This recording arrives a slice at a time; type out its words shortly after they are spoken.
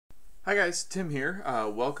Hi guys, Tim here.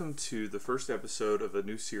 Welcome to the first episode of a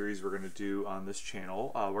new series we're going to do on this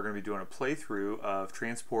channel. We're going to be doing a playthrough of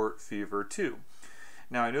Transport Fever 2.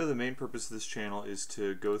 Now I know the main purpose of this channel is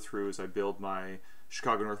to go through as I build my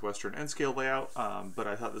Chicago Northwestern N-scale layout, but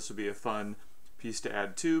I thought this would be a fun piece to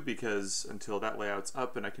add too, because until that layout's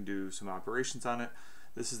up and I can do some operations on it,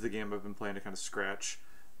 this is the game I've been playing to kind of scratch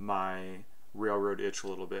my railroad itch a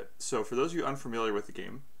little bit. So for those of you unfamiliar with the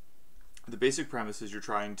game, the basic premise is you're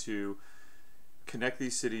trying to connect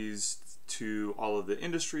these cities to all of the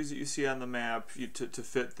industries that you see on the map to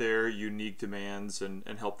fit their unique demands and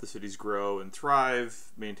help the cities grow and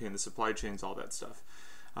thrive, maintain the supply chains, all that stuff.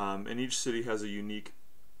 And each city has a unique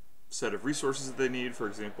set of resources that they need. For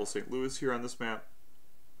example, St. Louis here on this map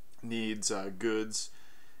needs goods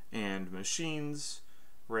and machines,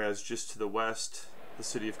 whereas just to the west, the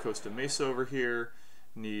city of Costa Mesa over here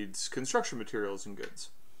needs construction materials and goods.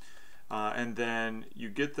 And then you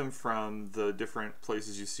get them from the different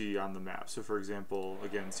places you see on the map. So for example,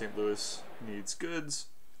 again, St. Louis needs goods,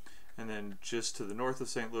 and then just to the north of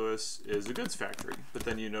St. Louis is a goods factory. But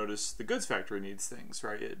then you notice the goods factory needs things,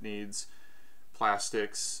 right? It needs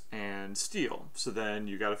plastics and steel. So then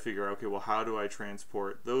you got to figure out, okay, well, how do I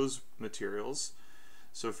transport those materials?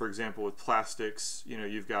 So for example, with plastics, you know,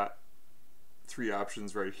 you've got three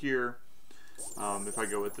options right here. If I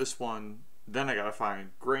go with this one, then I gotta find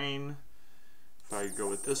grain. If I go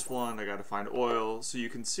with this one, I gotta find oil. So you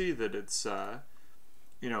can see that it's,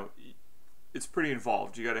 you know, it's pretty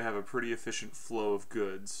involved. You gotta have a pretty efficient flow of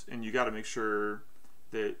goods, and you gotta make sure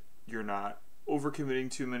that you're not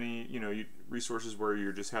overcommitting too many, you know, resources where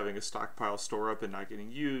you're just having a stockpile store up and not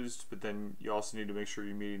getting used. But then you also need to make sure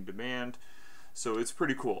you're meeting demand. So it's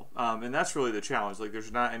pretty cool, and that's really the challenge. Like,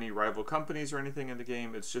 there's not any rival companies or anything in the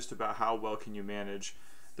game. It's just about how well can you manage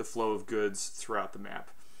the flow of goods throughout the map.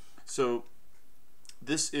 So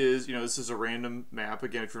this is, you know, this is a random map.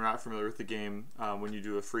 Again, if you're not familiar with the game, when you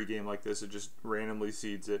do a free game like this, it just randomly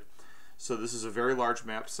seeds it. So this is a very large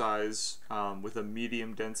map size with a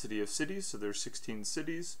medium density of cities. So there's 16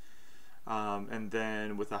 cities, and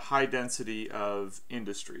then with a high density of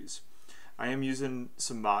industries. I am using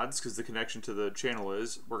some mods because the connection to the channel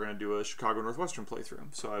is we're going to do a Chicago Northwestern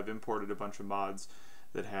playthrough. So I've imported a bunch of mods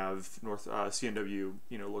that have CNW,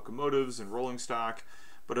 you know, locomotives and rolling stock,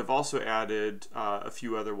 but I've also added a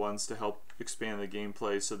few other ones to help expand the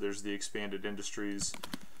gameplay. So there's the expanded industries,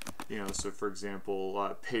 you know, so for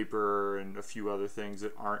example, paper and a few other things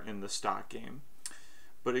that aren't in the stock game.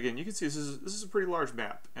 But again, you can see this is a pretty large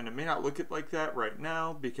map, and it may not look like that right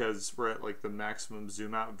now because we're at like the maximum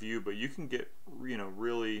zoom out view, but you can get, you know,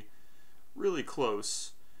 really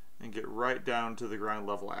close and get right down to the ground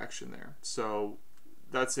level action there. So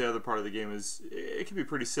that's the other part of the game, is it can be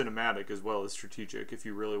pretty cinematic as well as strategic if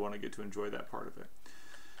you really want to get to enjoy that part of it.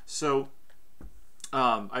 So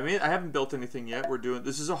I haven't built anything yet.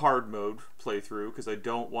 This is a hard mode playthrough because I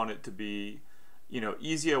don't want it to be, you know,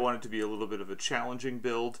 easy. I want it to be a little bit of a challenging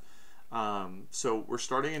build. So we're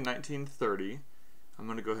starting in 1930. I'm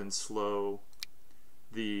going to go ahead and slow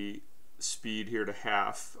the speed here to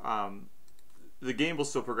half. The game will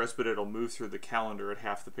still progress, but it'll move through the calendar at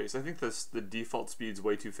half the pace. I think the default speed's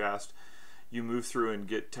way too fast. You move through and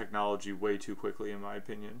get technology way too quickly, in my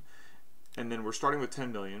opinion. And then we're starting with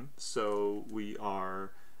 10 million, so we are,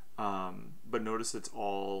 but notice it's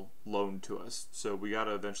all loaned to us. So we got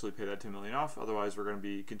to eventually pay that 10 million off, otherwise we're going to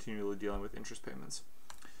be continually dealing with interest payments.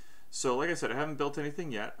 So like I said, I haven't built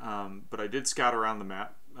anything yet, but I did scout around the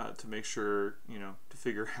map to make sure, you know,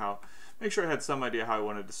 to make sure I had some idea how I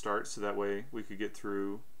wanted to start, so that way we could get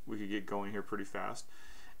going here pretty fast.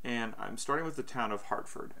 And I'm starting with the town of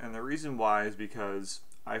Hartford, and the reason why is because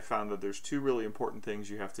I found that there's two really important things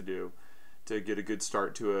you have to do to get a good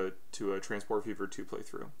start to a Transport Fever 2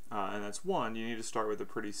 playthrough. And that's one, you need to start with a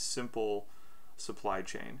pretty simple supply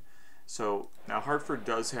chain. So now Hartford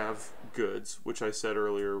does have goods, which I said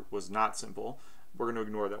earlier was not simple. We're going to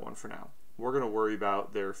ignore that one for now. We're going to worry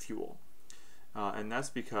about their fuel. And that's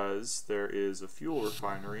because there is a fuel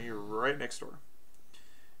refinery right next door.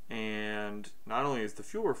 And not only is the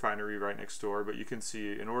fuel refinery right next door, but you can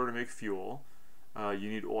see in order to make fuel, you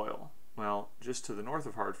need oil. Well, just to the north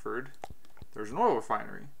of Hartford, there's an oil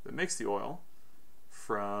refinery that makes the oil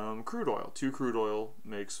from crude oil. 2 crude oil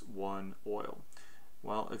makes 1 oil.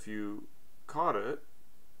 Well, if you caught it,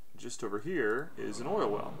 just over here is an oil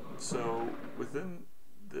well. So within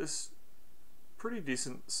this pretty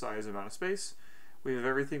decent size amount of space, we have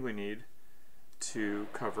everything we need to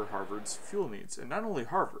cover Harvard's fuel needs. And not only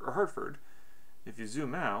Hartford, if you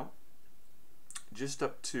zoom out, just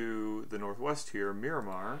up to the northwest here,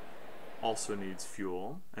 Miramar also needs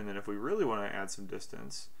fuel. And then if we really want to add some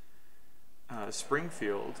distance,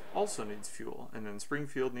 Springfield also needs fuel, and then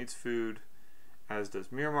Springfield needs food, as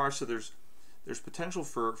does Miramar. So there's potential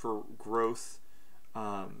for growth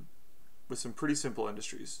with some pretty simple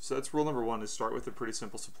industries. So that's rule number one, is start with a pretty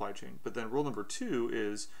simple supply chain. But then rule number two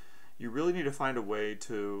is you really need to find a way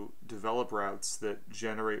to develop routes that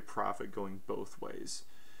generate profit going both ways.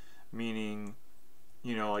 Meaning,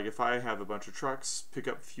 you know, like if I have a bunch of trucks pick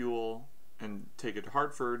up fuel and take it to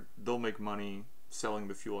Hartford, they'll make money selling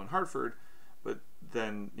the fuel in Hartford, but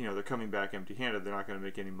then, you know, they're coming back empty-handed. They're not going to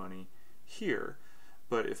make any money here.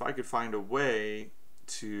 But if I could find a way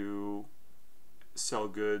to sell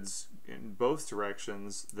goods in both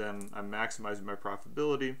directions, then I'm maximizing my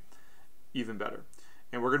profitability even better.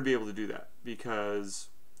 And we're going to be able to do that, because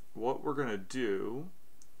what we're going to do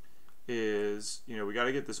is, you know, we got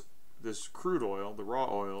to get this crude oil, the raw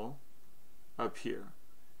oil, up here,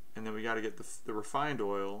 and then we got to get the refined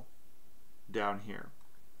oil down here.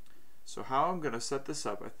 So how I'm going to set this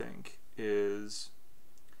up, I think, is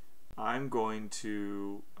I'm going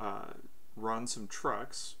to run some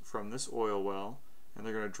trucks from this oil well, and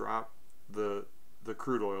they're going to drop the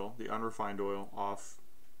crude oil, the unrefined oil, off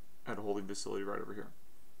at a holding facility right over here.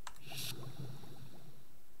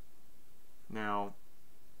 Now,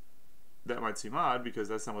 that might seem odd because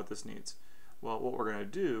that's not what this needs. Well, what we're going to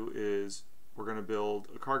do is we're going to build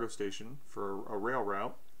a cargo station for a rail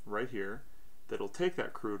route right here that'll take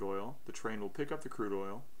that crude oil. The train will pick up the crude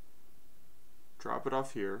oil, drop it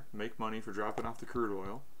off here, make money for dropping off the crude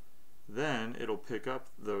oil. Then it'll pick up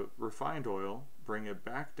the refined oil, bring it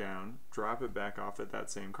back down, drop it back off at that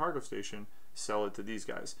same cargo station, sell it to these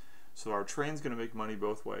guys. So our train's going to make money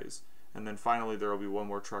both ways. And then finally there will be one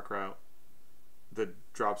more truck route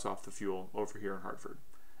that drops off the fuel over here in Hartford.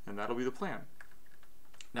 And that'll be the plan.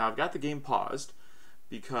 Now I've got the game paused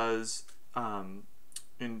because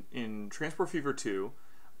in Transport Fever 2,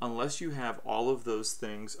 unless you have all of those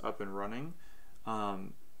things up and running,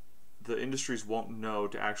 the industries won't know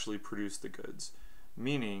to actually produce the goods.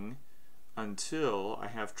 Meaning, until I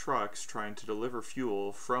have trucks trying to deliver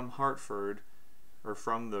fuel from Hartford, or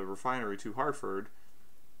from the refinery to Hartford,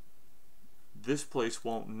 this place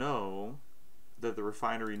won't know that the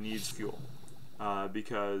refinery needs fuel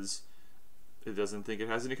because it doesn't think it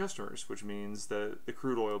has any customers, which means that the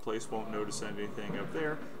crude oil place won't know to send anything up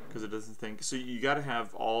there because it doesn't think. So you got to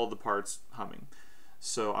have all the parts humming.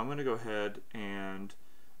 So I'm going to go ahead and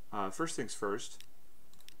first things first,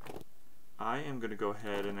 I am going to go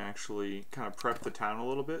ahead and actually kind of prep the town a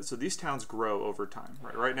little bit. So these towns grow over time.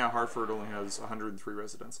 Right now Hartford only has 103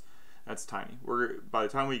 residents. That's tiny. By the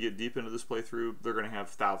time we get deep into this playthrough, they're going to have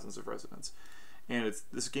thousands of residents. And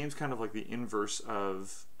this game's kind of like the inverse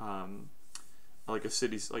of like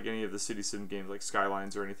like any of the city sim games, like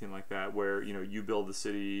Skylines or anything like that, where you build the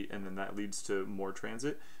city and then that leads to more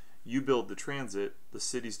transit. You build the transit, the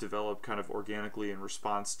cities develop kind of organically in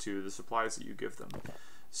response to the supplies that you give them.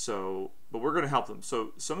 So, but we're going to help them.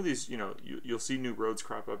 So some of these, you'll see new roads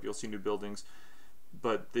crop up, you'll see new buildings,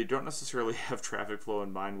 but they don't necessarily have traffic flow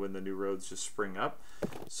in mind when the new roads just spring up.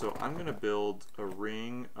 So I'm going to build a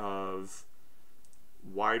ring of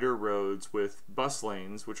wider roads with bus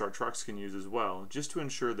lanes, which our trucks can use as well, just to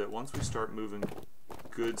ensure that once we start moving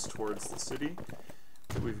goods towards the city,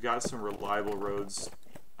 that we've got some reliable roads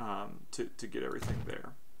to get everything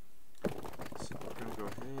there. So we're going to go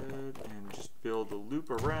ahead and just build a loop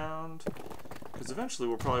around, because eventually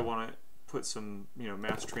we'll probably want to put some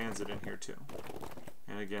mass transit in here too.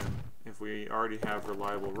 And again, if we already have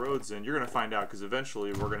reliable roads in, you're going to find out, because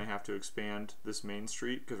eventually we're going to have to expand this main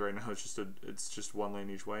street, because right now it's just one lane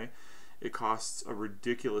each way. It costs a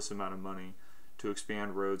ridiculous amount of money to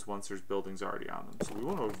expand roads once there's buildings already on them. So we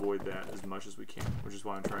want to avoid that as much as we can, which is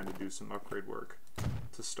why I'm trying to do some upgrade work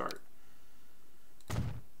to start.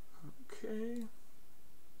 Okay.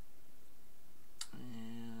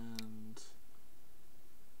 And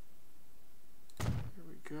here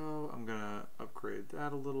we go. I'm going to upgrade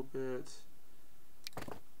that a little bit.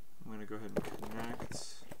 I'm going to go ahead and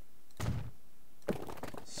connect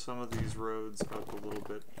some of these roads up a little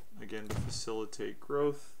bit, again, to facilitate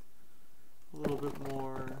growth a little bit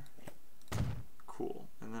more. Cool.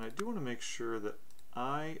 And then I do want to make sure that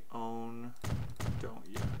I don't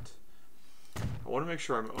yet. I want to make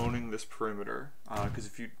sure I'm owning this perimeter, because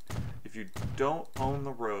if you don't own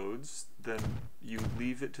the roads, then you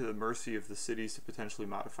leave it to the mercy of the cities to potentially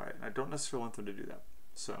modify it. And I don't necessarily want them to do that.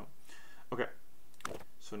 So, okay.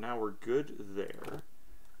 So now we're good there.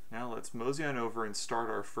 Now let's mosey on over and start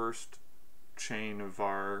our first chain of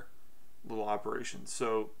our little operation.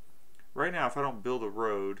 So right now, if I don't build a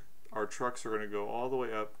road, our trucks are going to go all the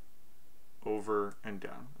way up, over, and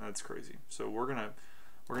down. That's crazy. So we're going to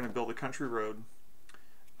we're going to build a country road.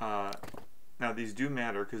 Now these do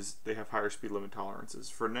matter because they have higher speed limit tolerances.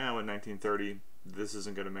 For now in 1930, this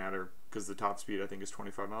isn't going to matter because the top speed I think is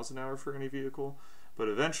 25 miles an hour for any vehicle. But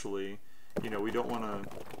eventually, you know, we don't want to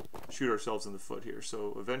shoot ourselves in the foot here.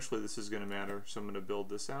 So eventually this is going to matter. So I'm going to build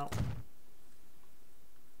this out.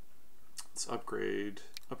 Let's upgrade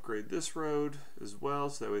this road as well,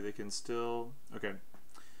 so that way they can still, okay.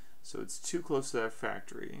 So it's too close to that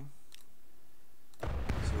factory. So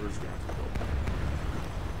we're just going to have to build that.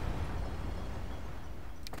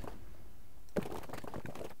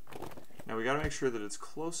 Now we got to make sure that it's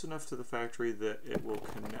close enough to the factory that it will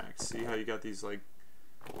connect. See how you got these like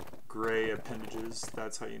gray appendages?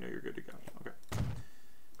 That's how you know you're good to go. Okay.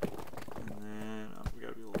 And then we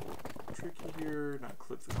got to be a little tricky here, not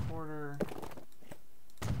clip the corner.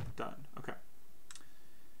 Done. Okay.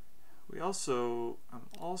 I'm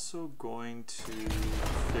also going to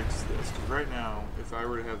fix this, because right now, if I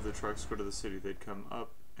were to have the trucks go to the city, they'd come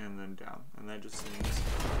up and then down, and that just seems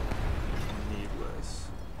needless.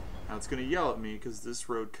 Now it's going to yell at me because this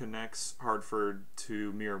road connects Hartford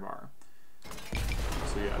to Miramar.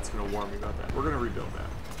 So yeah, it's going to warn me about that. We're going to rebuild that.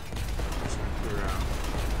 I'm just going to clear out. I'm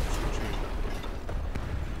just going to change it up a little bit.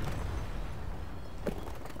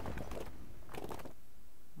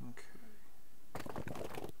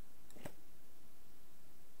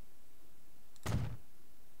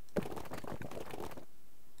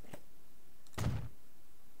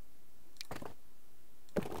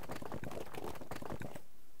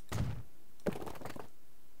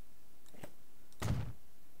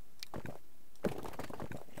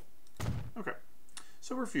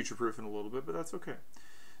 So we're future-proofing a little bit, but that's okay.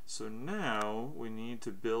 So now we need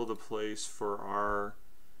to build a place for our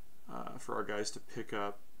guys to pick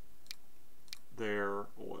up their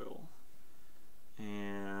oil.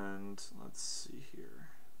 And let's see here.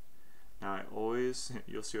 Now I always,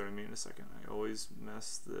 you'll see what I mean in a second, I always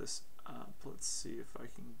mess this up. Let's see if I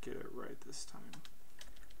can get it right this time.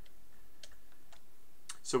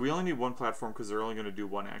 So we only need one platform because they're only going to do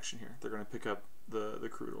one action here. They're going to pick up the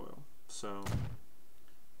crude oil. So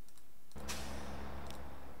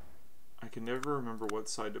I can never remember what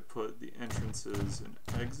side to put the entrances and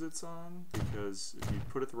exits on, because if you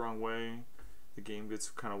put it the wrong way, the game gets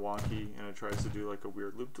kind of wonky and it tries to do like a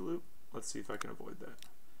weird loop-to-loop. Let's see if I can avoid that.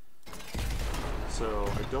 So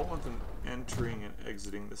I don't want them entering and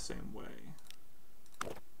exiting the same way.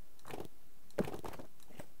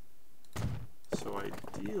 So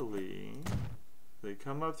ideally, they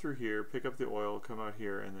come up through here, pick up the oil, come out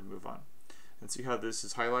here, and then move on. And see how this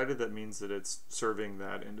is highlighted? That means that it's serving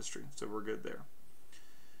that industry. So we're good there.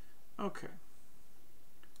 Okay.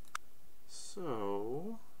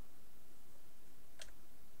 So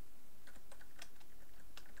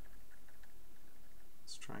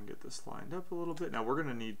let's try and get this lined up a little bit. Now we're going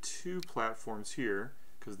to need two platforms here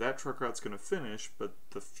because that truck route's going to finish, but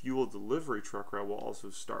the fuel delivery truck route will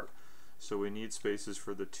also start. So we need spaces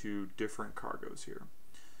for the two different cargoes here.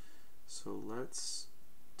 So let's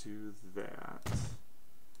do that.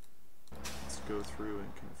 Let's go through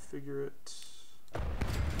and configure it.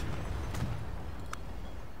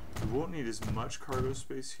 We won't need as much cargo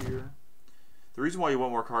space here. The reason why you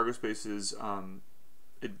want more cargo space is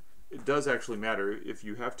it does actually matter. If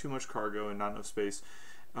you have too much cargo and not enough space,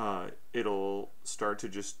 it'll start to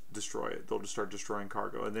just destroy it. They'll just start destroying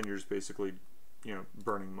cargo, and then you're just basically, you know,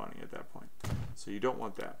 burning money at that point. So you don't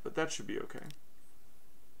want that, but that should be okay.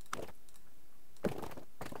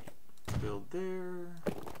 Build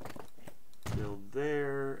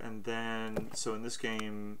there, and then, so in this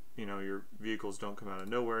game, you know, your vehicles don't come out of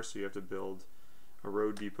nowhere, so you have to build a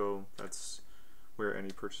road depot. That's where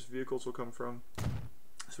any purchased vehicles will come from.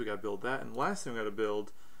 So we got to build that, and the last thing we got to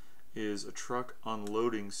build is a truck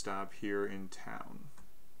unloading stop here in town.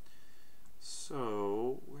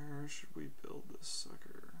 So where should we build this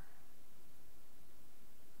sucker?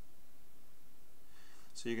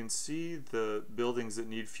 So you can see the buildings that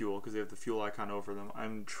need fuel because they have the fuel icon over them.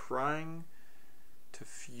 I'm trying to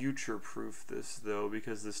future-proof this though,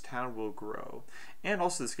 because this town will grow. And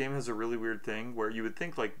also this game has a really weird thing where you would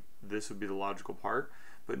think like this would be the logical part,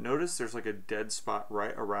 but notice there's like a dead spot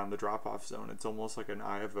right around the drop-off zone. It's almost like an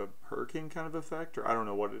eye of a hurricane kind of effect, or I don't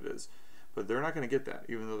know what it is. But they're not going to get that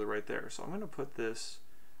even though they're right there. So I'm going to put this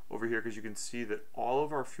over here because you can see that all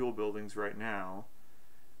of our fuel buildings right now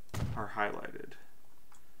are highlighted.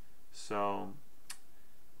 So,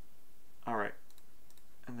 alright,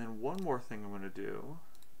 and then one more thing I'm going to do,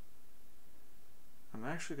 I'm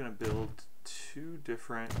actually going to build two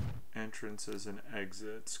different entrances and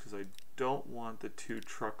exits because I don't want the two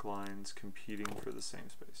truck lines competing for the same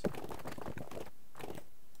space.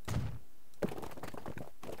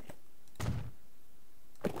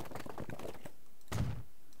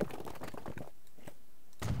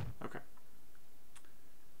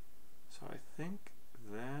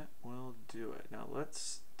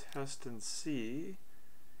 let's test and see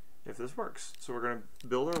if this works. So we're going to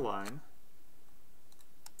build our line.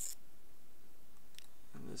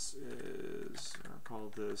 And this is, I'll call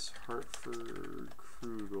this Hartford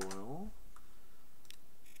crude oil.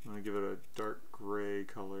 I'm going to give it a dark gray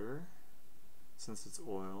color since it's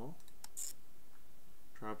oil.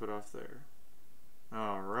 Drop it off there.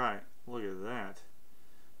 Alright, look at that.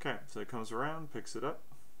 Okay, so it comes around, picks it up,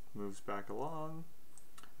 moves back along.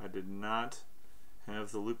 I did not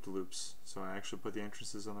have the loop-de-loops, so I actually put the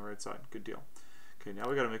entrances on the right side. Good deal. Okay, now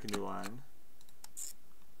we got to make a new line.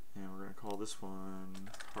 And we're going to call this one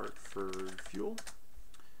Hartford Fuel.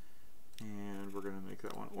 And we're going to make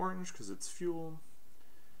that one orange because it's fuel.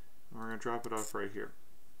 And we're going to drop it off right here.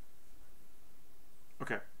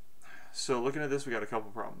 Okay, so looking at this, we got a couple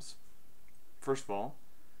problems. First of all,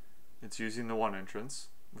 it's using the one entrance,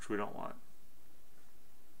 which we don't want.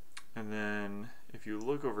 And then if you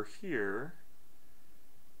look over here,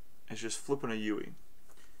 it's just flipping a UE.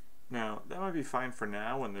 Now, that might be fine for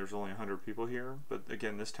now when there's only 100 people here, but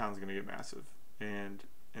again, this town's going to get massive, and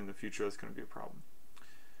in the future that's going to be a problem.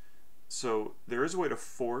 So there is a way to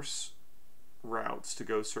force routes to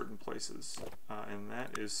go certain places, and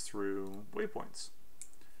that is through waypoints.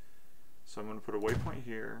 So I'm going to put a waypoint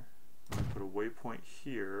here, I'm going to put a waypoint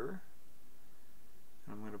here,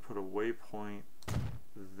 and I'm going to put a waypoint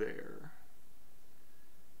there.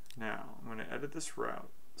 Now, I'm going to edit this route.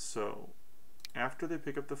 So after they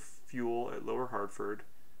pick up the fuel at Lower Hartford,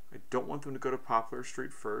 I don't want them to go to Poplar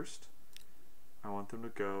Street first. I want them to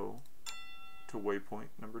go to waypoint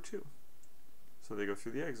number 2. So they go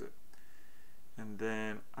through the exit. And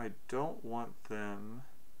then I don't want them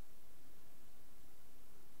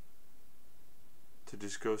to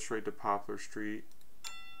just go straight to Poplar Street.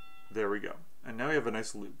 There we go. And now we have a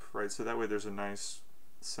nice loop, right? So that way there's a nice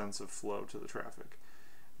sense of flow to the traffic.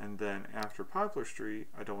 And then after Poplar Street,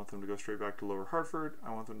 I don't want them to go straight back to Lower Hartford.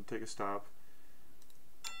 I want them to take a stop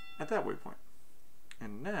at that waypoint.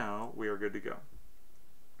 And now we are good to go.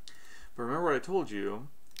 But remember what I told you,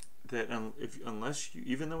 that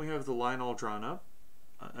even though we have the line all drawn up,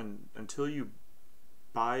 until you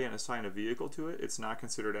buy and assign a vehicle to it, it's not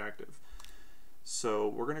considered active. So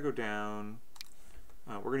we're going to go down,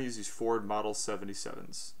 we're going to use these Ford Model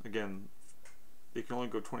 77s. Again, they can only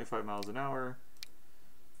go 25 miles an hour.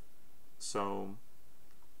 So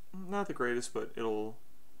not the greatest, but it'll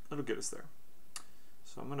get us there.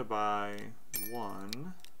 So I'm going to buy one,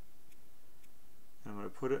 and I'm going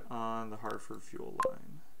to put it on the Hartford fuel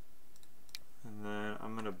line. And then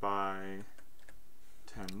I'm going to buy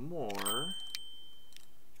 10 more,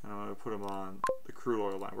 and I'm going to put them on the crude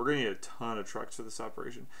oil line. We're going to need a ton of trucks for this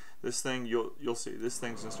operation. This thing, you'll see, this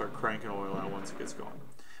thing's going to start cranking oil out once it gets going.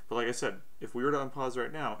 But like I said, if we were to unpause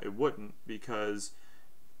right now, it wouldn't, because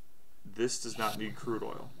this does not need crude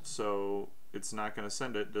oil. So it's not going to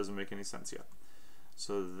send it. It doesn't make any sense yet.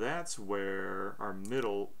 So that's where our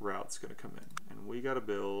middle route's going to come in. And we got to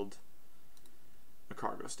build a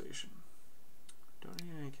cargo station. Don't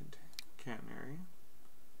need any catenary.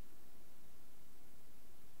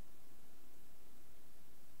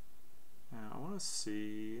 Now I want to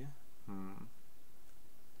see,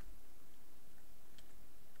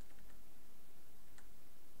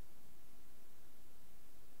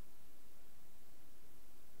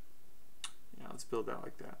 yeah, let's build that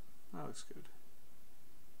like that. That looks good.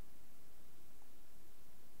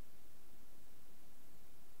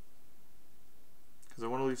 Because I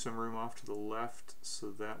want to leave some room off to the left,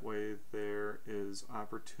 so that way there is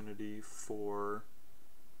opportunity for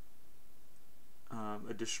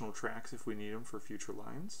additional tracks if we need them for future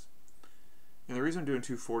lines. And the reason I'm doing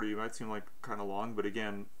 240, it might seem like kind of long, but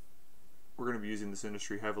again, we're going to be using this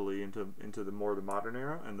industry heavily into the more the modern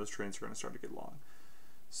era, and those trains are going to start to get long.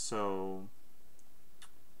 So,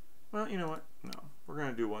 well, you know what? No, we're going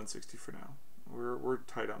to do 160 for now. We're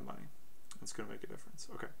tight on money. It's going to make a difference.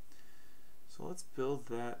 Okay. So let's build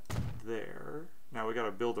that there. Now we got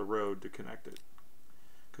to build a road to connect it.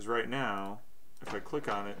 Because right now, if I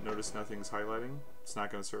click on it, notice nothing's highlighting. It's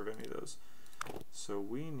not going to serve any of those. So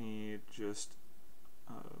we need just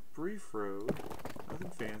a brief road. Nothing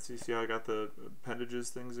fancy. See how I got the appendages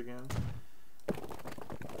things again?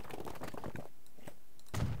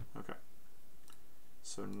 Okay.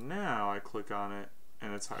 So now I click on it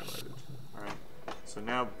and it's highlighted. Alright. So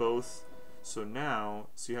now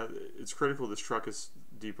see how it's critical this truck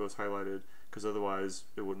depot is highlighted, because otherwise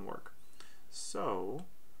it wouldn't work. So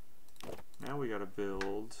now we got to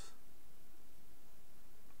build,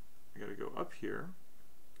 I got to go up here,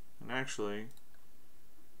 and actually,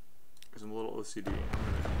 because I'm a little OCD, I'm going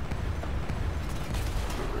to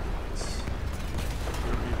get rid of this.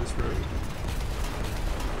 We don't need this road.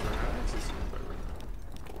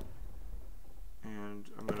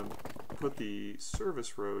 put the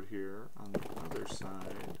service road here on the other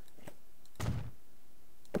side.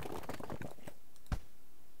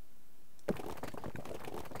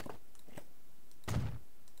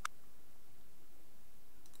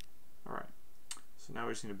 Alright, so now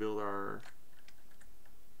we just need to build our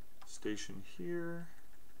station here.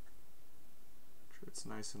 Make sure it's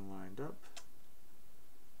nice and lined up.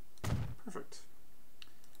 Perfect.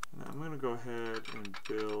 And I'm going to go ahead and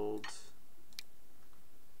build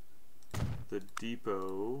the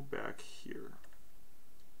depot back here.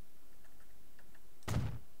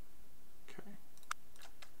 Okay.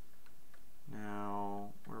 Now,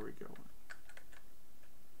 where are we going?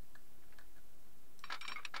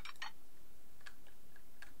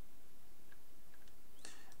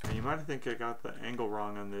 Now you might think I got the angle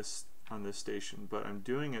wrong on this station, but I'm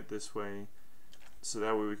doing it this way so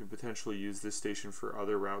that way we can potentially use this station for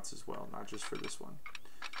other routes as well, not just for this one.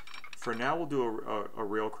 For now, we'll do a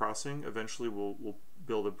rail crossing. Eventually, we'll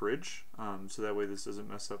build a bridge, so that way this doesn't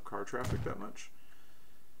mess up car traffic that much.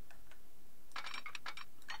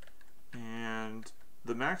 And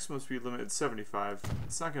the maximum speed limit is 75.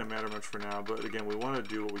 It's not going to matter much for now, but again, we want to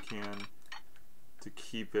do what we can to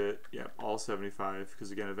keep it, all 75, because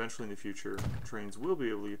again, eventually in the future, trains will be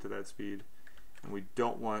able to get to that speed, and we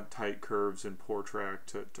don't want tight curves and poor track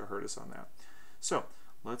to hurt us on that. So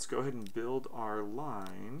let's go ahead and build our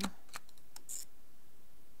line.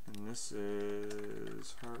 And this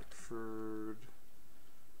is Hartford.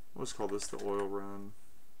 Let's call this the oil run.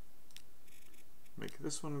 Make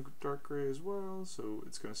this one dark gray as well, so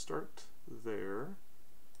it's going to start there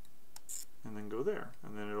and then go there,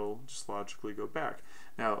 and then it'll just logically go back.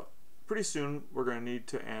 Now, pretty soon we're going to need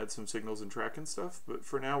to add some signals and track and stuff, but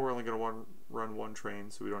for now we're only going to run one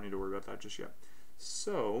train, so we don't need to worry about that just yet.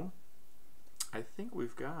 So I think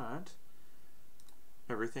we've got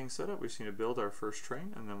everything set up. We just need to build our first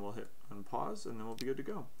train, and then we'll hit unpause, and then we'll be good to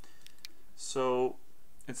go. So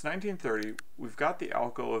it's 1930. We've got the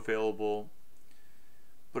Alco available,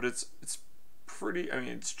 but it's pretty, I mean,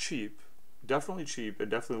 it's cheap. Definitely cheap and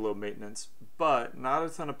definitely low maintenance, but not a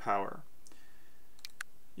ton of power.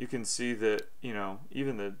 You can see that, you know,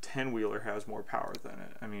 even the 10-wheeler has more power than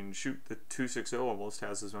it. I mean, shoot, the 260 almost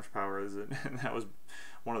has as much power as it, and that was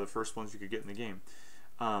one of the first ones you could get in the game.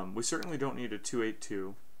 We certainly don't need a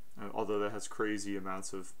 282, although that has crazy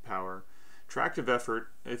amounts of power. Tractive effort,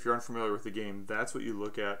 if you're unfamiliar with the game, that's what you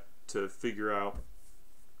look at to figure out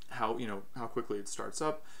how, you know, how quickly it starts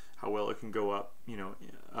up, how well it can go up, you know,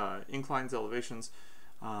 inclines, elevations.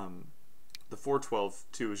 The 412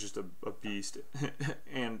 too is just a beast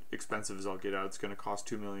and expensive as all get out. It's going to cost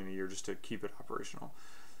 $2 million a year just to keep it operational.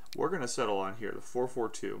 We're going to settle on here the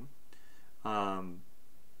 442,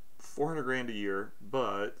 400 grand a year,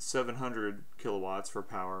 but 700 kilowatts for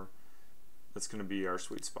power. That's going to be our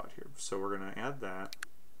sweet spot here. So we're going to add that,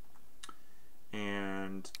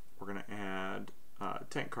 and we're going to add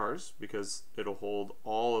tank cars because it'll hold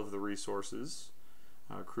all of the resources,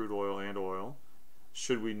 crude oil and oil.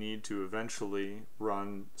 Should we need to eventually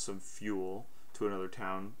run some fuel to another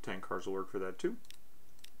town, tank cars will work for that too.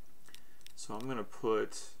 So I'm going to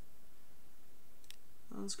put,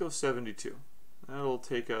 let's go 72. That'll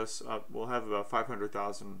take us up, we'll have about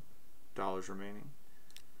 $500,000 remaining.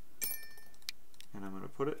 And I'm going to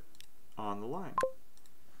put it on the line.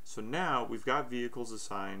 So now we've got vehicles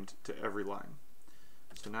assigned to every line.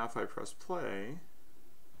 So now if I press play,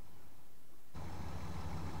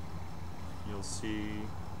 you'll see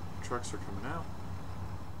trucks are coming out.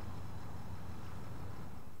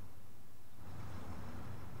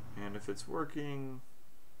 And if it's working,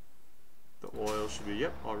 the oil should be,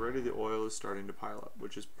 yep, already the oil is starting to pile up,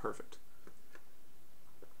 which is perfect.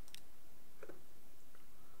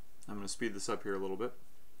 I'm going to speed this up here a little bit,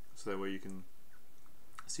 so that way you can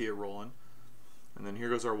see it rolling. And then here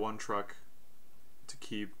goes our one truck to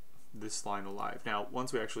keep this line alive. Now,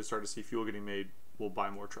 once we actually start to see fuel getting made, we'll buy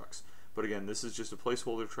more trucks. But again, this is just a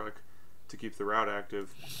placeholder truck to keep the route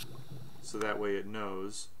active, so that way it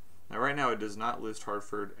knows. Now, right now, it does not list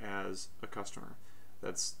Hartford as a customer.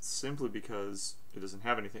 That's simply because it doesn't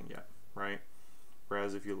have anything yet, right?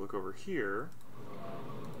 Whereas if you look over here,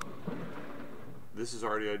 this has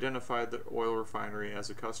already identified the oil refinery as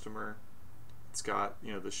a customer. It's got,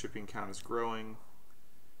 you know, the shipping count is growing.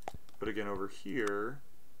 But again, over here,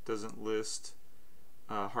 doesn't list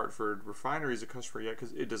Hartford refinery as a customer yet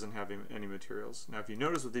because it doesn't have any materials. Now, if you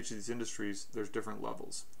notice with each of these industries, there's different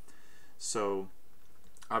levels. So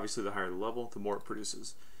obviously, the higher the level, the more it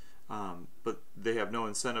produces. But they have no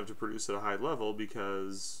incentive to produce at a high level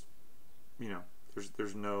because, you know,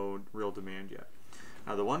 there's no real demand yet.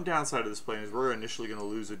 Now the one downside of this plan is we're initially going to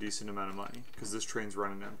lose a decent amount of money because this train's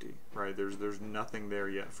running empty, right? There's nothing there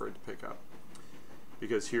yet for it to pick up,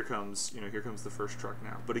 because here comes the first truck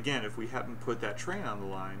now. But again, if we hadn't put that train on the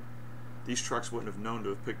line, these trucks wouldn't have known to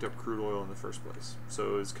have picked up crude oil in the first place.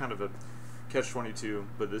 So it's kind of a catch-22,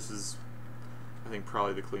 but this is, I think,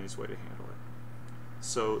 probably the cleanest way to handle it.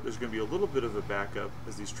 So there's going to be a little bit of a backup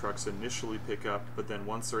as these trucks initially pick up, but then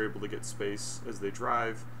once they're able to get space as they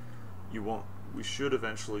drive, we should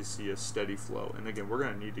eventually see a steady flow. And again, we're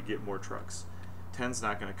going to need to get more trucks. 10's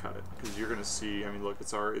not going to cut it, because you're going to see, I mean, look,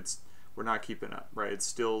 we're not keeping up, right? It's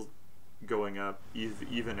still going up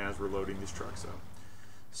even as we're loading these trucks up.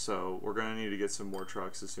 So we're going to need to get some more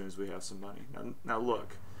trucks as soon as we have some money. Now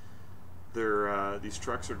look, these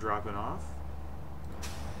trucks are dropping off.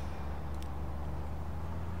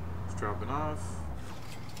 It's dropping off.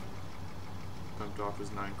 Dumped off his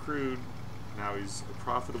 9 crude. Now he's a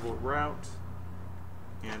profitable route.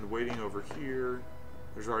 And waiting over here,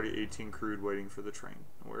 there's already 18 crude waiting for the train.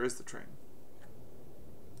 Where is the train?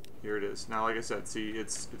 Here it is. Now, like I said, see,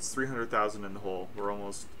 it's 300,000 in the hole. We're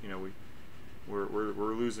almost,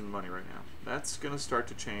 we're losing money right now. That's going to start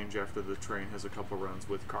to change after the train has a couple runs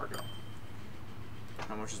with cargo.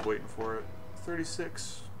 How much is waiting for it?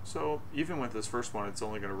 36. So even with this first one, it's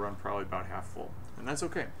only going to run probably about half full, and that's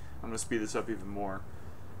okay. I'm going to speed this up even more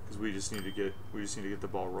because we just need to get the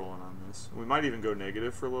ball rolling on this. We might even go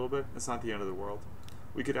negative for a little bit. It's not the end of the world.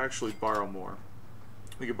 We could actually borrow more.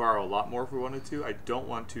 We could borrow a lot more if we wanted to. I don't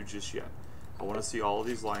want to just yet. I want to see all of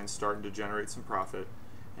these lines starting to generate some profit,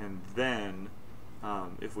 and then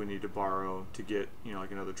if we need to borrow to get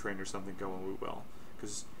like another train or something going, we will.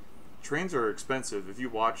 Because trains are expensive. If you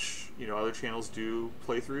watch other channels do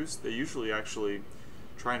playthroughs, they usually actually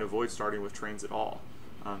try and avoid starting with trains at all.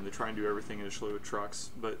 They try and do everything initially with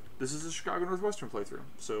trucks, but this is a Chicago Northwestern playthrough,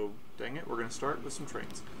 so dang it, we're going to start with some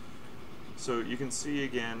trains. So you can see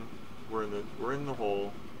again, we're in the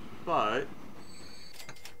hole, but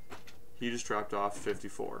he just dropped off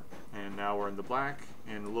 54, and now we're in the black.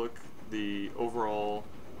 And look, the overall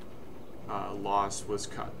loss was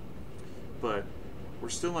cut, but we're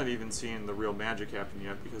still not even seeing the real magic happen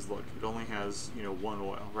yet, because look, it only has 1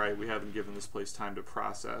 oil, right? We haven't given this place time to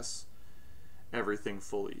process everything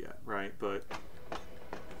fully yet, right? But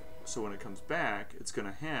so when it comes back, it's going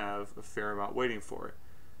to have a fair amount waiting for it.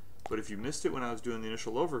 But if you missed it when I was doing the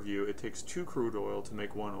initial overview, it takes 2 crude oil to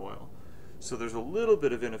make 1 oil. So there's a little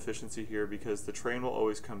bit of inefficiency here, because the train will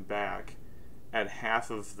always come back at half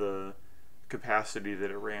of the capacity that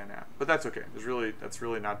it ran at. But that's okay. That's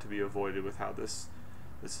really not to be avoided with how this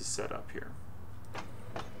is set up here.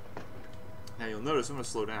 Now you'll notice, I'm going to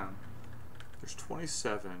slow down. There's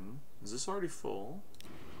 27. Is this already full?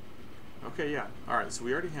 Okay, yeah. Alright, so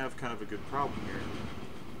we already have kind of a good problem here,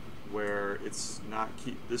 where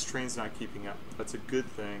this train's not keeping up. That's a good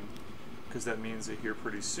thing, because that means that here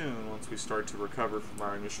pretty soon, once we start to recover from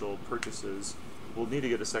our initial purchases, we'll need to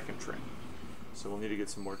get a second train. So we'll need to get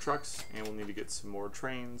some more trucks, and we'll need to get some more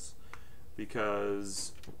trains,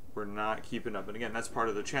 because we're not keeping up. And again, that's part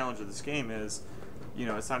of the challenge of this game is,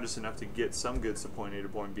 it's not just enough to get some goods to point A to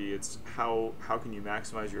point B. It's how can you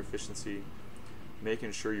maximize your efficiency,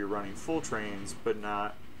 making sure you're running full trains, but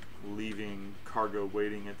not leaving cargo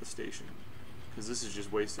waiting at the station, because this is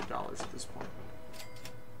just wasted dollars at this point.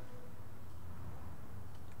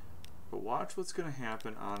 But watch what's going to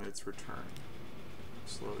happen on its return.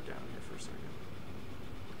 Slow it down here for a second.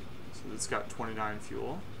 So it's got 29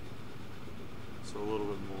 fuel, so a little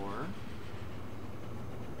bit more.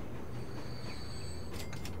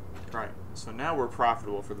 Right, so now we're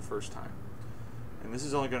profitable for the first time, and this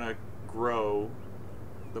is only going to grow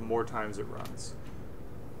the more times it runs.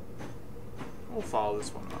 We'll follow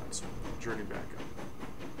this one on, so journey back up.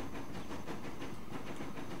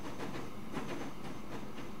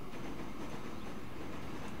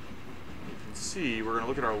 You can see, we're going to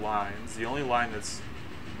look at our lines. The only line that's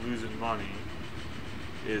losing money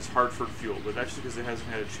is Hartford fuel, but that's just because it hasn't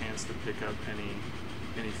had a chance to pick up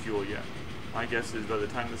any fuel yet. My guess is by the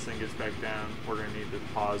time this thing gets back down, we're going to need to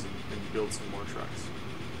pause and build some more trucks.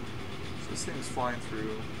 So this thing's flying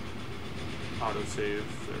through. Autosave.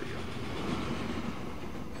 There we go.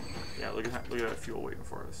 Yeah, look at that fuel waiting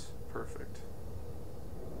for us. Perfect.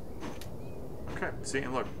 Okay, see,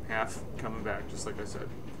 and look, half coming back, just like I said.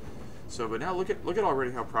 So, but now look at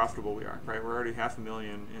already how profitable we are, right? We're already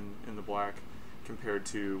 $500,000 in the black, compared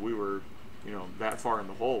to we were, that far in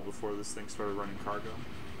the hole before this thing started running cargo.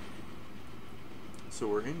 So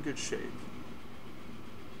we're in good shape.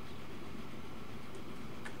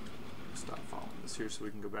 Stop following this here so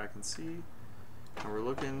we can go back and see. And we're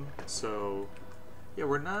looking, so Yeah,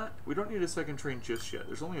 we don't need a second train just yet.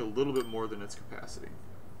 There's only a little bit more than its capacity.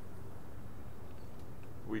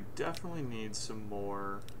 We definitely need some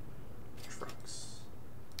more trucks.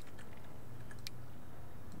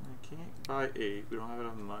 I can't buy 8. We don't have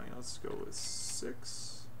enough money. Let's go with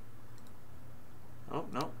 6. Oh,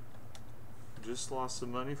 no. Just lost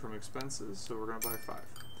some money from expenses, so we're going to buy 5.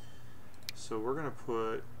 So we're going to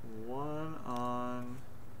put 1 on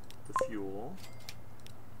the fuel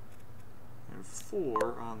and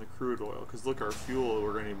 4 on the crude oil. Because look, our fuel,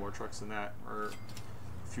 we're going to need more trucks than that. Our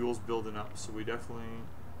fuel's building up, so we definitely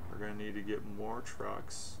are going to need to get more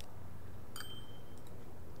trucks.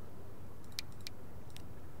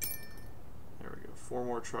 There we go. 4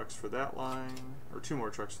 more trucks for that line, or 2 more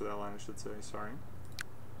trucks for that line, I should say, sorry.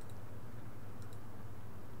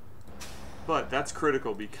 But that's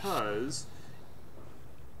critical because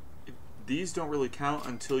these don't really count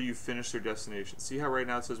until you finish their destination. See how right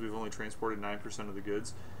now it says we've only transported 9% of the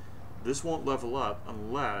goods? This won't level up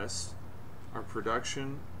unless our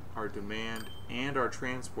production, our demand, and our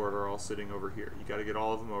transport are all sitting over here. You got to get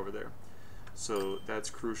all of them over there. So that's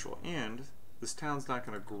crucial. And this town's not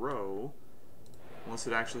going to grow unless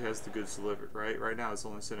it actually has the goods delivered, right? Right now it's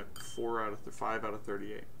only sitting at 5 out of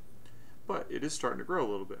 38. But it is starting to grow a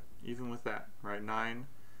little bit, even with that, right? 9,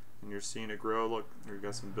 and you're seeing it grow. Look, we've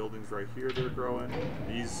got some buildings right here that are growing.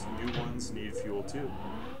 These new ones need fuel too.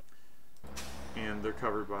 And they're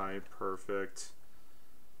covered by perfect.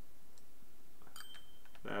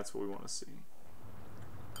 That's what we want to see.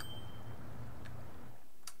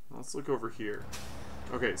 Let's look over here.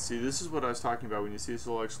 Okay, see, this is what I was talking about. When you see this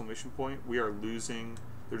little exclamation point, we are losing,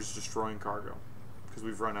 they're just destroying cargo because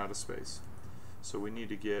we've run out of space. So we need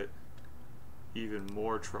to get even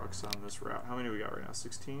more trucks on this route. How many we got right now?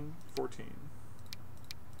 16? 14.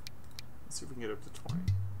 Let's see if we can get up to 20.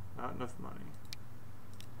 Not enough money.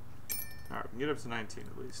 Alright, we can get up to 19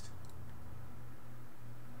 at least.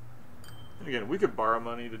 And again, we could borrow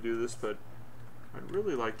money to do this, but I'd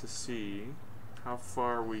really like to see how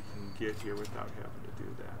far we can get here without having to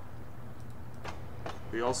do that.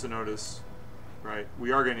 We also notice, right,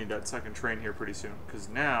 we are going to need that second train here pretty soon, because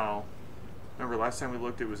now, remember last time we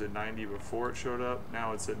looked it was at 90 before it showed up,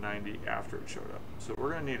 now it's at 90 after it showed up. So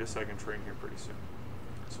we're going to need a second train here pretty soon.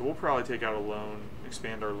 So we'll probably take out a loan,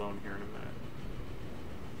 expand our loan here in a minute.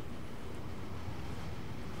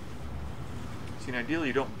 See, and ideally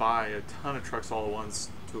you don't buy a ton of trucks all at once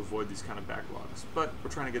to avoid these kind of backlogs, but we're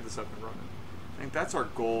trying to get this up and running. I think that's our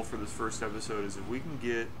goal for this first episode, is if we can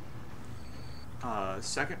get a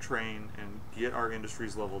second train and get our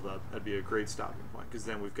industries leveled up, that'd be a great stopping point, because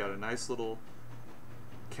then we've got a nice little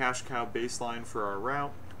cash cow baseline for our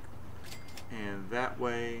route, and that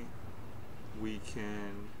way we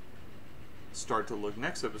can start to look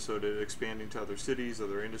next episode at expanding to other cities,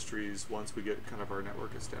 other industries, once we get kind of our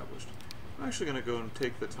network established. I'm actually going to go and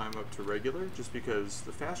take the time up to regular, just because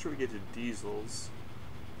the faster we get to diesels,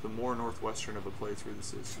 the more northwestern of a playthrough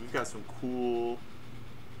this is. So we've got some cool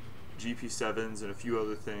GP7s and a few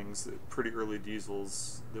other things, that pretty early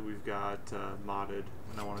diesels that we've got modded,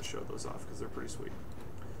 and I want to show those off because they're pretty sweet.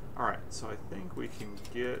 Alright, so I think we can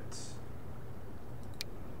get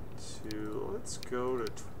to, let's go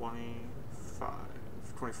to 24.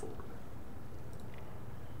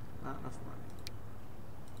 Not enough money.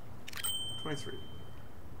 23.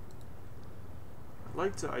 I'd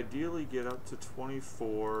like to ideally get up to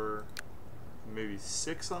 24, maybe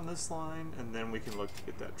 6 on this line, and then we can look to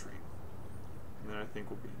get that train. And then I think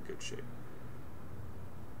we'll be in good shape.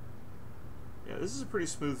 Yeah, this is a pretty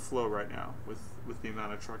smooth flow right now with the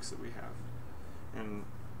amount of trucks that we have. And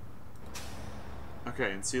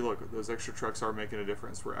okay, and see, look, those extra trucks are making a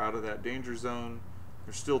difference. We're out of that danger zone.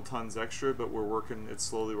 There's still tons extra, but we're working, it's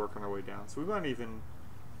slowly working our way down. So we might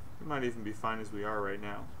even be fine as we are right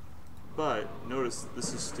now. But notice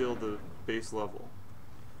this is still the base level,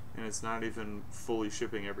 and it's not even fully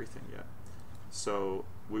shipping everything yet. So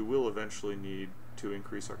we will eventually need to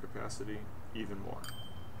increase our capacity even more.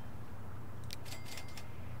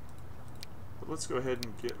 But let's go ahead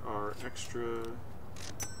and get our extra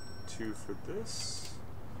 2 for this,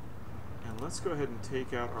 and let's go ahead and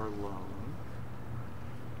take out our loan.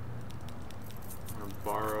 I'm going to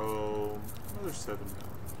borrow another 7 million.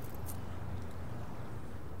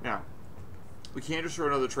 Now, we can't just throw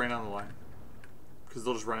another train on the line, because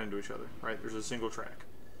they'll just run into each other, right? There's a single track.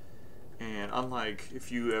 And unlike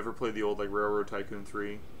if you ever played the old like Railroad Tycoon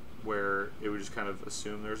 3, where it would just kind of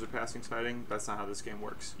assume there's a passing siding, that's not how this game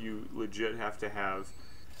works. You legit have to have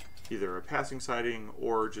either a passing siding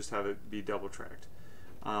or just have it be double tracked.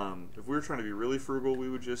 If we were trying to be really frugal, we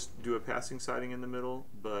would just do a passing siding in the middle,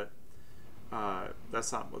 but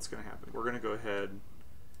that's not what's going to happen. We're going to go ahead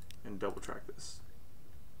and double track this.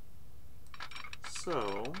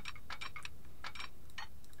 So,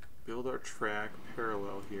 build our track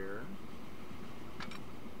parallel here.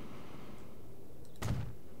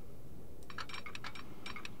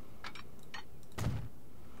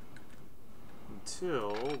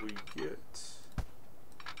 Until we get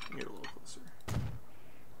a little closer.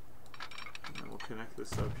 And then we'll connect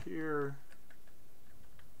this up here.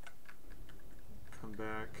 Come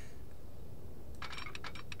back.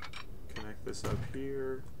 Connect this up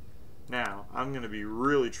here. Now, I'm going to be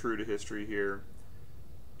really true to history here.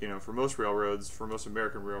 You know, for most railroads, for most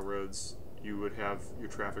American railroads, you would have your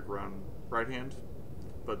traffic run right-hand,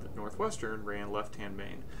 but the Northwestern ran left-hand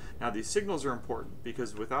main. Now, these signals are important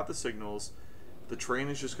because without the signals, the train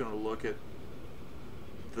is just going to look at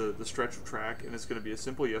the stretch of track, and it's going to be a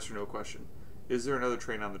simple yes or no question. Is there another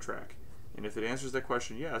train on the track? And if it answers that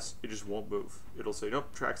question yes, it just won't move. It'll say,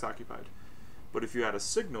 nope, track's occupied. But if you add a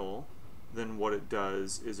signal, then what it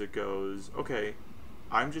does is it goes, okay,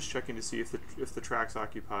 I'm just checking to see if the track's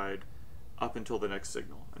occupied up until the next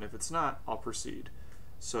signal. And if it's not, I'll proceed.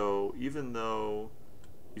 So even though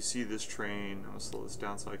you see this train, I'm going to slow this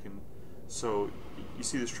down so I can, so you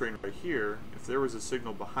see this train right here, if there was a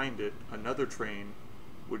signal behind it, another train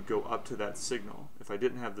would go up to that signal. If I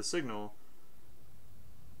didn't have the signal,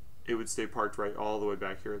 it would stay parked right all the way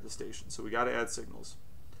back here at the station. So we got to add signals.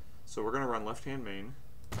 So we're going to run left-hand main.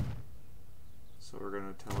 So we're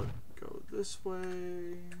going to tell it go this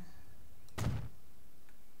way,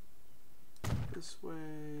 this way,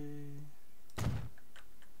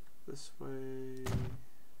 this way,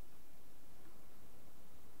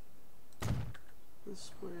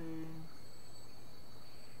 this way.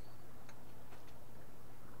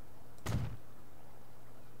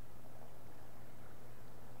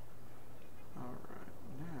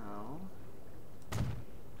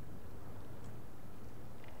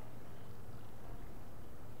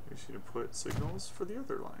 To put signals for the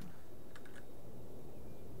other line.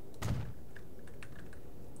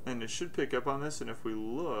 And it should pick up on this, and if we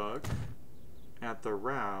look at the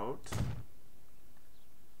route,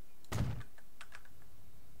 I'm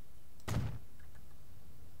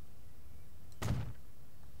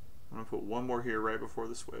going to put one more here right before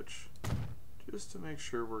the switch, just to make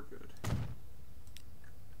sure we're good.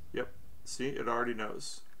 Yep, see, it already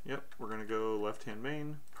knows. Yep, we're going to go left-hand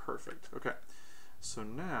main. Perfect. Okay. So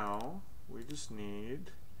now we just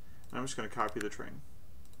need, and I'm just going to copy the train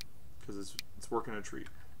because it's working a treat.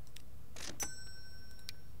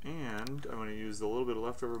 And I'm going to use the little bit of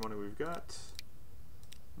leftover money we've got.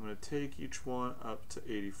 I'm going to take each one up to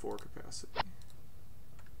 84 capacity.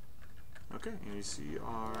 Okay, and you see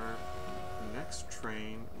our next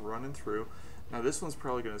train running through. Now this one's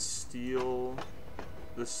probably going to steal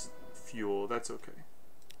this fuel. That's okay.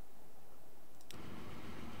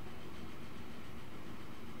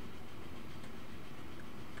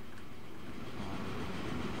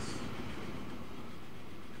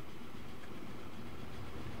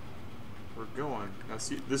 Going. Now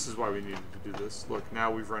see, this is why we needed to do this. Look,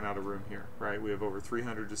 now we've run out of room here, right? We have over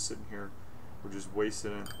 300 just sitting here. We're just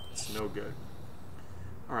wasting it. It's no good.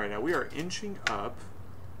 Alright, now we are inching up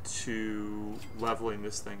to leveling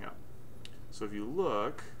this thing up. So if you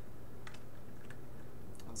look,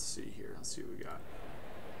 let's see here. Let's see what we got.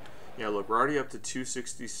 Yeah, look, we're already up to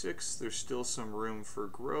 266. There's still some room for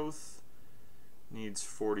growth. Needs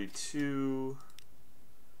 42.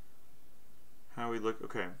 How we look?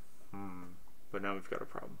 Okay. But now we've got a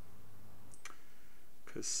problem.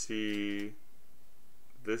 Because see,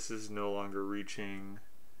 this is no longer reaching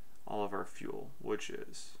all of our fuel, which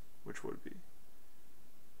would be.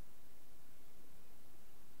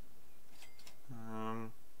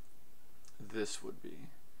 This would be.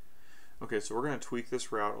 Okay, so we're going to tweak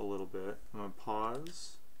this route a little bit. I'm going to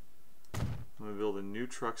pause. I'm going to build a new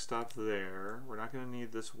truck stop there. We're not going to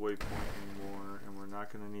need this waypoint anymore, and we're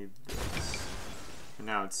not going to need this. And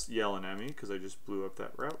now it's yelling at me because I just blew up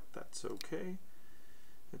that route. That's okay.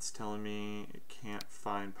 It's telling me it can't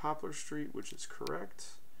find Poplar Street, which is correct.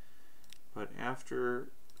 But after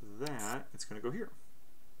that, it's going to go here.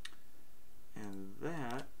 And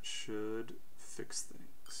that should fix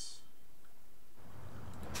things.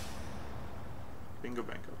 Bingo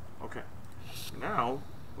bango. Okay. Now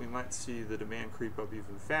we might see the demand creep up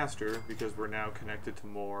even faster because we're now connected to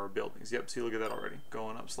more buildings. Yep, see, look at that already.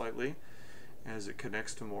 Going up slightly as it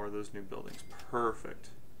connects to more of those new buildings. Perfect.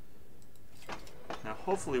 Now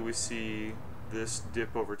hopefully we see this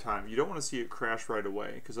dip over time. You don't want to see it crash right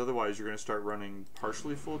away because otherwise you're going to start running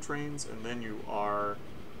partially full trains and then you are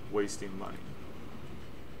wasting money.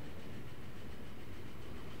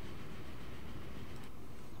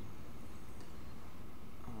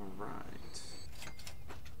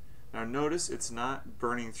 notice it's not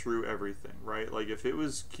burning through everything, right? Like if it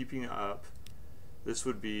was keeping up, this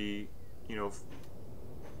would be, you know,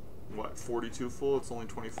 what, 42 full? It's only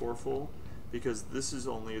 24 full because this is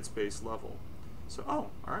only its base level. So, oh,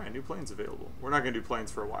 all right, new plane's available. We're not going to do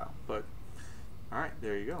planes for a while, but all right,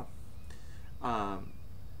 there you go.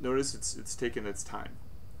 Notice it's taken its time.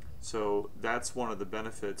 So that's one of the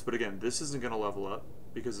benefits. But again, this isn't going to level up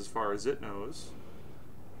because as far as it knows,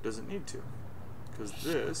 it doesn't need to. Because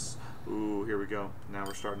this, ooh, here we go. Now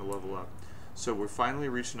we're starting to level up. So we're finally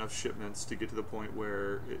reached enough shipments to get to the point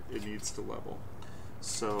where it needs to level.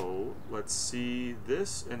 So let's see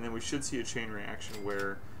this, and then we should see a chain reaction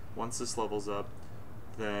where once this levels up,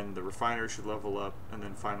 then the refinery should level up, and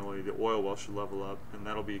then finally the oil well should level up, and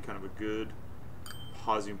that'll be kind of a good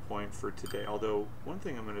pausing point for today. Although one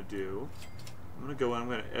thing I'm going to do, I'm going to go in, I'm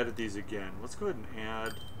going to edit these again. Let's go ahead and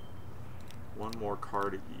add one more car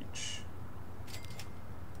to each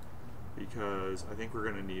because I think we're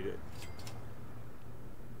going to need it.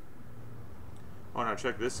 Oh, now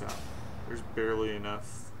check this out. There's barely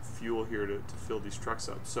enough fuel here to fill these trucks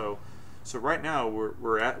up. So right now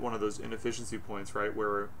we're at one of those inefficiency points, right,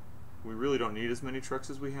 where we really don't need as many trucks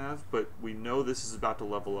as we have, but we know this is about to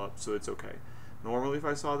level up, so it's okay. Normally, if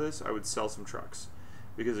I saw this, I would sell some trucks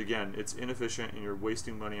because, again, it's inefficient and you're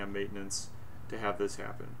wasting money on maintenance to have this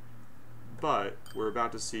happen. But we're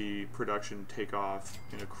about to see production take off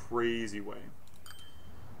in a crazy way.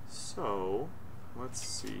 So let's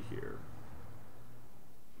see here.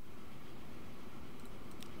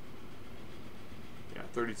 Yeah,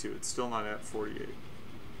 32. It's still not at 48.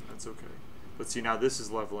 That's okay. But see, now this is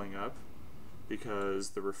leveling up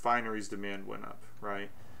because the refinery's demand went up, right?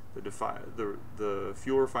 The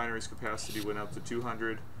fuel refinery's capacity went up to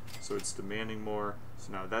 200, so it's demanding more.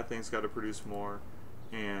 So now that thing's got to produce more,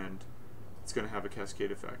 and it's going to have a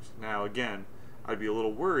cascade effect. Now, again, I'd be a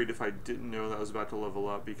little worried if I didn't know that was about to level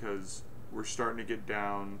up because we're starting to get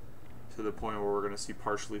down to the point where we're going to see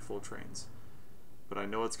partially full trains. But I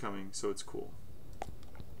know it's coming, so it's cool.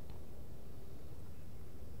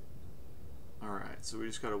 Alright, so we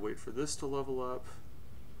just got to wait for this to level up.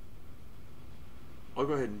 I'll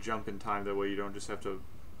go ahead and jump in time, that way you don't just have to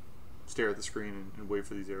stare at the screen and wait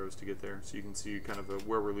for these arrows to get there, so you can see kind of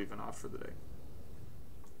where we're leaving off for the day.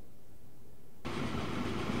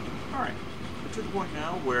 Alright, we're to the point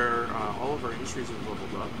now where all of our industries have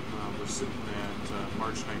leveled up. We're sitting at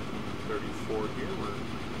March 1934 here. We're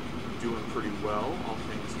doing pretty well, all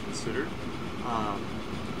things considered. I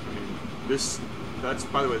mean, that's,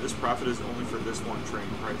 by the way, this profit is only for this one train,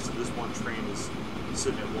 right? So this one train is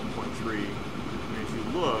sitting at 1.3. And if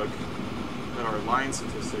you look at our line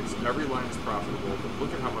statistics, every line is profitable, but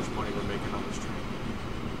look at how much money we're making on this train.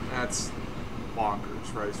 That's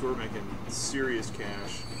bonkers, right? So we're making serious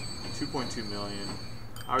cash, 2.2 million,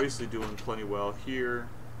 obviously doing plenty well here,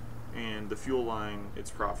 and the fuel line,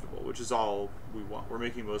 it's profitable, which is all we want. We're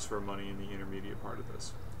making most of our money in the intermediate part of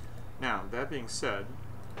this. Now, that being said,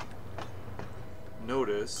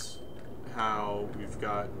 notice how we've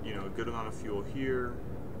got, you know, a good amount of fuel here,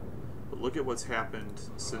 but look at what's happened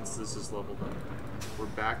since this is leveled up. We're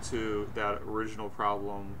back to that original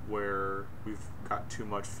problem where we've got too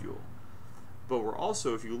much fuel. But we're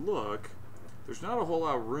also, if you look, there's not a whole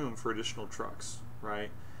lot of room for additional trucks,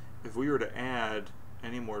 right? If we were to add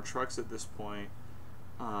any more trucks at this point,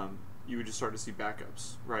 you would just start to see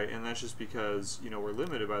backups, right? And that's just because, you know, we're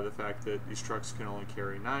limited by the fact that these trucks can only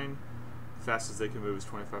carry 9. The fastest they can move is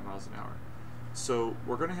 25 miles an hour. So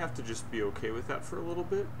we're going to have to just be okay with that for a little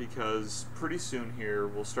bit, because pretty soon here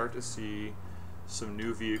we'll start to see some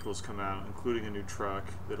new vehicles come out, including a new truck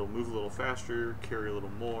that'll move a little faster, carry a little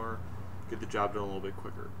more, get the job done a little bit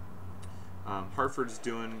quicker. Hartford's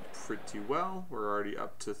doing pretty well. We're already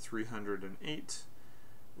up to 308.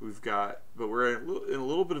 But we're in a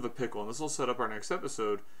little bit of a pickle, and this will set up our next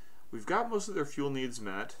episode. We've got most of their fuel needs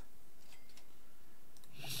met,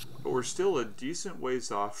 but we're still a decent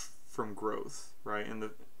ways off from growth, right?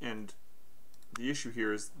 And the issue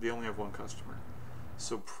here is they only have one customer.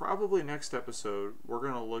 So probably next episode we're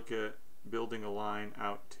going to look at building a line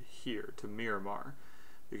out to here, to Miramar,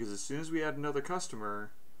 because as soon as we add another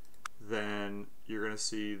customer, then you're going to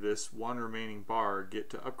see this one remaining bar get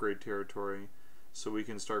to upgrade territory, so we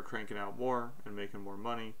can start cranking out more and making more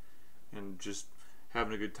money and just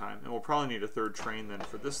having a good time. And we'll probably need a third train then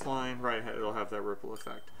for this line, right? It'll have that ripple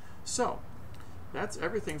effect. So that's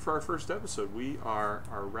everything for our first episode. Our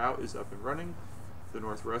route is up and running. The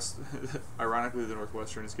Northwest, ironically, the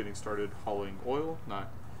Northwestern is getting started hauling oil,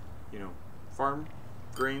 not, you know, farm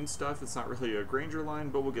grain stuff. It's not really a Granger line,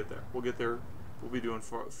 but we'll get there. We'll get there. We'll be doing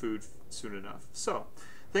food soon enough. So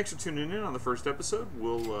Thanks for tuning in on the first episode.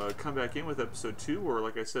 We'll come back in with episode 2, where,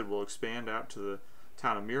 like I said, we'll expand out to the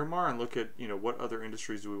town of Miramar and look at, what other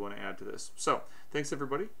industries do we want to add to this. So, thanks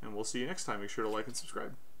everybody, and we'll see you next time. Make sure to like and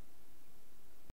subscribe.